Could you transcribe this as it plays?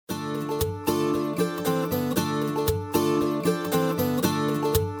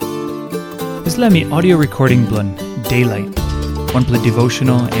Islami audio recording blun Daylight. Wanpela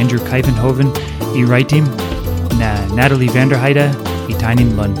devotional Andrew Kuyvenhoven, Ritim, na Natalie Vanderheide,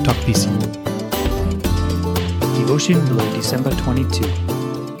 Tingim Lun Pisin. Devotion blun December 22.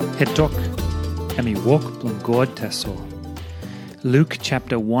 Hetok, emi walk blun God Tasol. Luke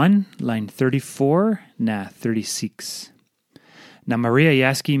chapter 1, line 34 na 36. Na Maria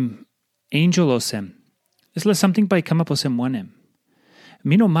askim angel olsem. Isla samting by kamap olsem Wanem.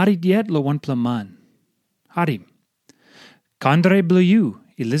 Mino marit yet lo wanpela man. Harim. Kandere you,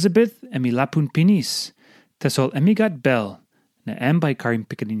 Elisabet lapun pinis. Tasol got bell, na by karim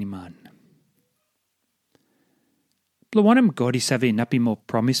Pikinini Man. Wanem God inapim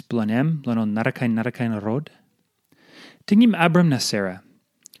promis Wanem narakain rod. Tingim Abraham na Sara.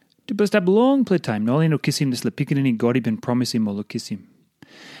 Tupela longpela time no kisim Pikinini God promisim lo kisim.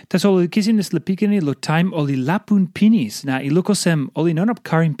 Tasol kisim Pikinini lo Taim lapun pinis na olsem nonap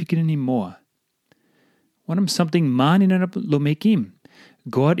karim Pikinini more. Wanem something man inap lo makim.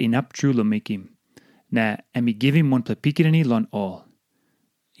 God inap true lo makim. Na give him wanpela Pikinini lon all.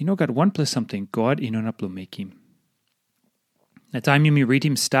 God wanpela something God inonap lo makim. Na Taim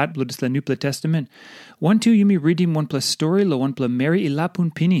Ritim stap Nupela Testamen. 1-2 Ritim wanpela story lo wanpela Mary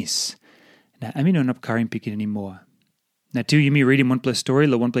lapun pinis. Na nonap karim Pikinini more. Na 2 Ritim wanpela story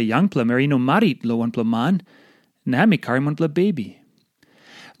lo wanpela yongpela Mary no marit lo wanpela man. Na karim wanpela baby.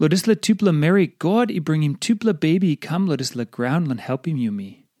 Lo Tupela Mary God bring him Tupela baby come lo ground lan help him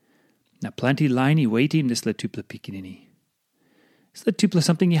yumi. Na plenty line wait him Tupela Pikinini. Tupela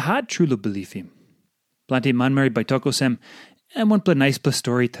something hard true lo believe him. Plenty man Mary by olsem and wanpela nice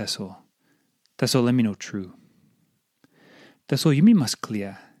story Tasol. Tasol no true. Tasol must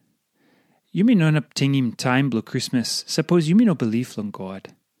clear. Nonap tingim time blo Christmas. Suppose no believe long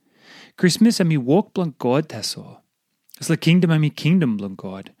God. Christmas walk blo God Tasol. It's the kingdom kingdom blong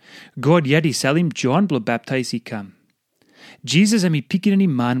God. God yet salim John blo baptize come. Jesus Pikinini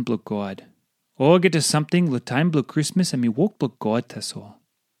Man blo God. Or get to something lo time blo Christmas walk blo God Tasol.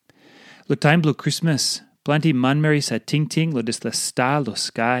 Lo time blo Christmas. Plenty man Mary sa ting lo star lo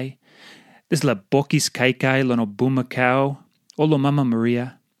sky. La bokis kaikai lo no buma cow. O lo mama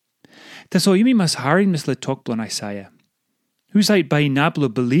Maria. Tasol mas Harim la talk blon Isaiah. Who side by nab lo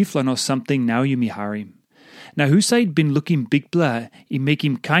belief lo no something now Harim. Now who side been looking big blah, make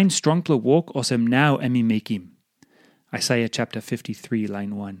him kind strong blah walk olsem now make him. Isaiah chapter 53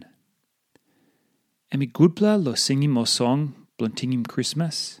 line 1. Good blah lo singing mo song blon tingim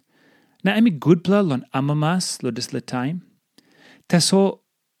Christmas. Now good blah lon amamas lo la time. Tasol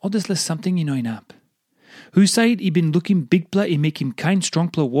all la something inap. Who side been looking big blah make him kind strong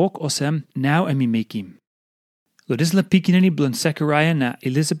blah walk olsem now make him. Lo la Pikinini blon Zechariah na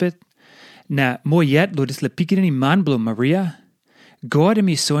Elisabet. Na more yet lo Pikinini Man blo Maria. God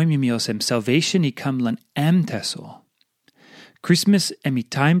soim olsem salvation come lan Tasol. Christmas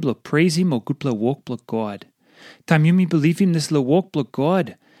time blo praise him o good blo walk blo God. Time believe him lo walk blo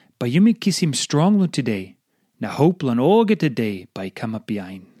God. By kisim strong lo today. Na hope lan all get today by kamap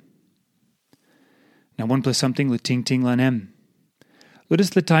behind. Now wanpela something lo ting Wanem. Lo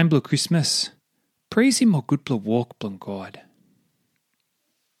time blo Christmas. Praise him o good blo walk blo God.